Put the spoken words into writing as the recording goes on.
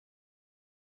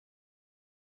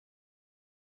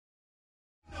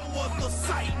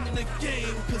exciting in the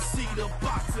game, cause see the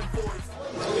boxing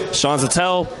voice. Sean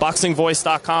Zattel,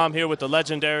 BoxingVoice.com, here with the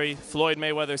legendary Floyd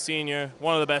Mayweather Sr.,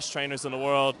 one of the best trainers in the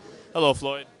world. Hello,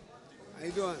 Floyd. How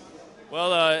you doing?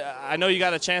 Well, I know you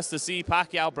got a chance to see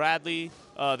Pacquiao Bradley,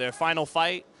 their final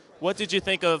fight. What did you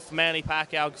think of Manny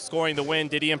Pacquiao scoring the win?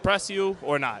 Did he impress you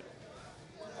or not?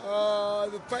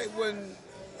 The fight wasn't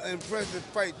an impressive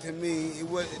fight to me. It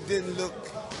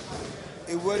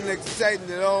wasn't exciting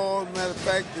at all. Matter of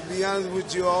fact, to be honest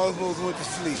with you, I almost went to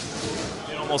sleep.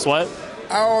 You almost what?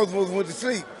 I almost went to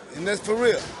sleep, and that's for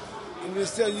real. I'm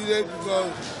just telling you that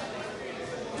because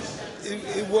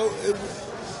the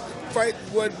fight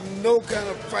wasn't no kind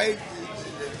of fight.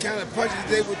 The kind of punches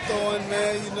they were throwing,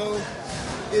 man, you know,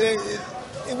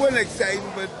 it wasn't exciting,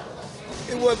 but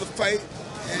it was a fight,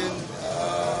 and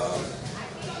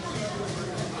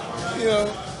you know,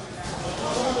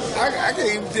 I can't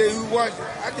even tell you who watched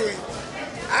it.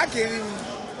 I can't even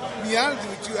be honest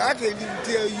with you. I can't even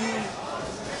tell you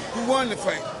who won the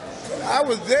fight. I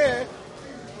was there,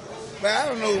 but I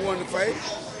don't know who won the fight.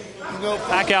 You know,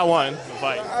 Pacquiao won the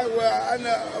fight. I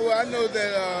know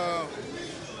that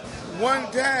one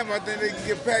time I think they can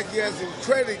give Pacquiao some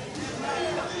credit.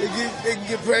 They can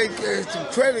give Pacquiao some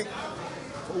credit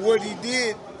for what he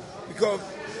did, because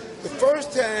the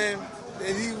first time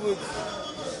that he was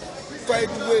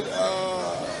fighting with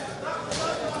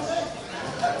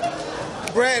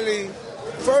Bradley,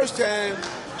 first time,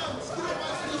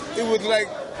 it was like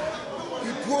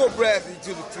he pulled Bradley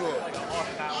to the floor.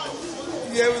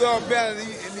 Yeah, it was all balanced,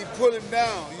 and he pulled him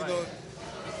down, you know.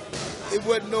 It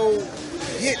wasn't no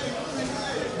hit.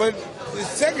 But the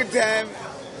second time,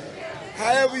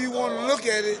 however you want to look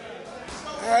at it,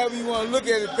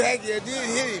 Pacquiao did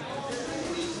hit him.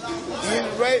 He hit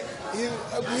him right, he hit him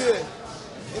up here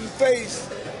in the face,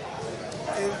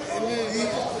 and then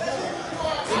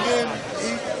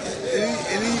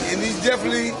he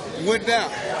definitely went down.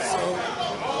 So,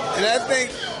 and I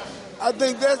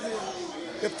think that's it.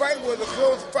 The fight was a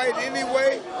close fight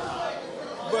anyway,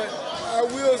 but I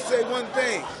will say one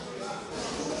thing,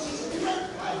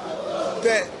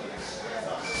 that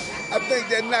I think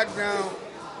that knockdown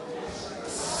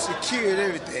secured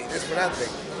everything. That's what I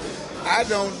think. I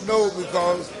don't know,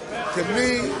 because to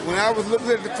me, when I was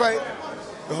looking at the fight,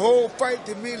 the whole fight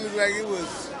to me looked like it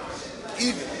was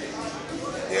even.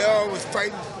 They all was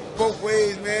fighting both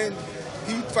ways, man.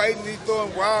 He fighting, he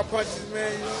throwing wild punches,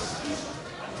 man. You know?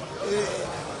 The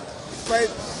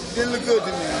fight didn't look good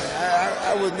to me.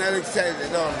 I was not excited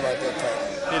at all about that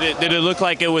fight. Did it look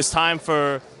like it was time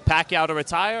for Pacquiao to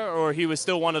retire, or he was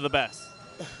still one of the best?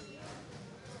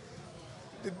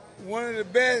 One of the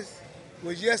best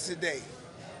was yesterday.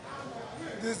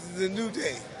 This is a new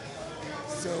day.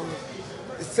 So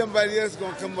it's somebody else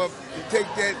going to come up and take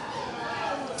that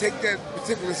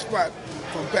particular spot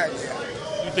from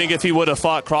Pacquiao. You think if he would have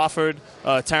fought Crawford,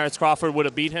 Terrence Crawford would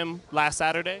have beat him last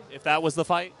Saturday, if that was the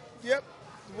fight? Yep.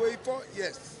 The way he fought,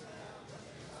 yes.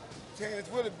 Terrence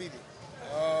would have beat him.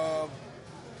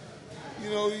 You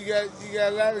know, you got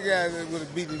a lot of guys that would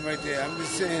have beat him right there. I'm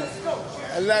just saying,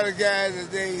 a lot of guys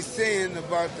that they saying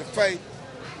about the fight,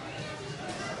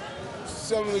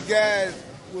 some of the guys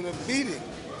would have beat him.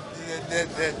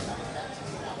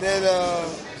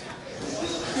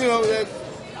 You know,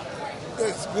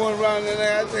 that's going around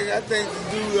there. I think the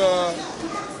dude,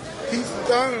 Crawford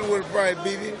Thurman would have probably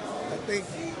beat him. I think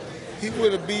he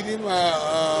would have beat him. Who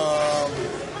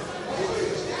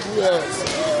else?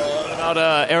 What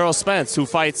about Errol Spence, who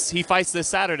fights this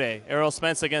Saturday? Errol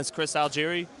Spence against Chris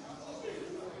Algieri.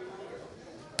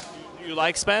 Do you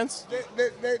like Spence?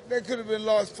 That could have been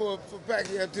lost for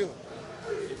Pacquiao too.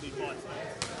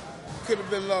 Could have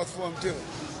been lost for him too.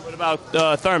 What about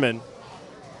Thurman?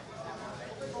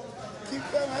 Keep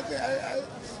Thurman.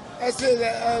 I said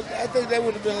that. I think that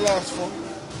would have been lost for him.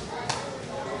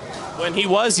 When he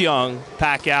was young,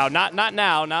 Pacquiao, not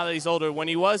now. Now that he's older, when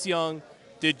he was young,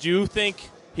 did you think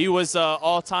he was an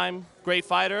all-time great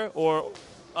fighter, or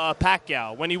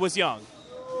Pacquiao when he was young?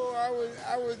 Oh,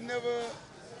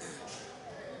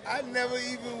 I never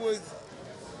even was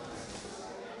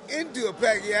into a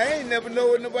Pacquiao. I ain't never know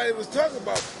what nobody was talking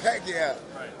about Pacquiao.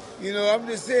 Right. You know, I'm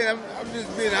just saying, I'm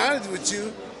just being honest with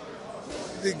you.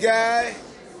 The guy,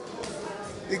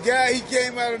 he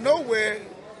came out of nowhere.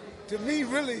 To me,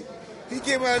 really, he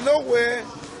came out of nowhere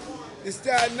and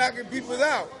started knocking people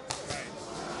out.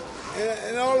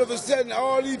 And all of a sudden,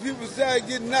 all these people started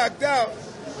getting knocked out.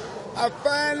 I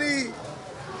finally,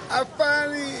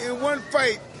 in one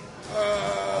fight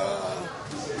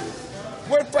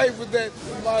was that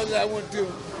I went to?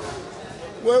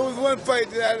 Well, it was one fight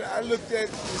that I looked at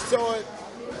and saw it,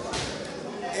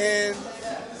 and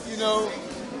you know,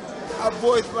 I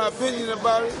voiced my opinion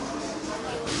about it.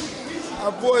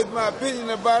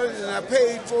 And I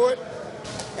paid for it.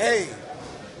 Hey,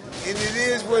 and it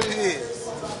is what it is.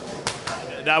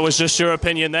 That was just your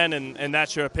opinion then, and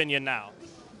that's your opinion now.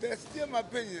 That's still my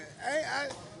opinion.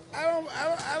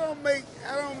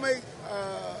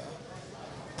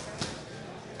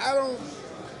 I don't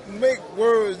make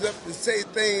words up to say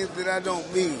things that I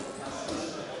don't mean.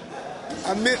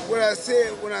 I meant what I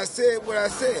said when I said what I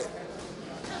said.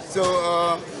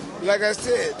 So, like I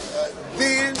said,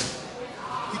 then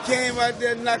he came out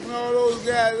there knocking all those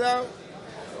guys out.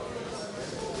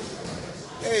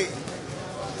 Hey,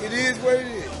 it is what it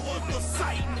is.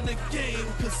 In the game,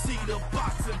 'cause see the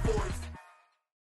boxing voice.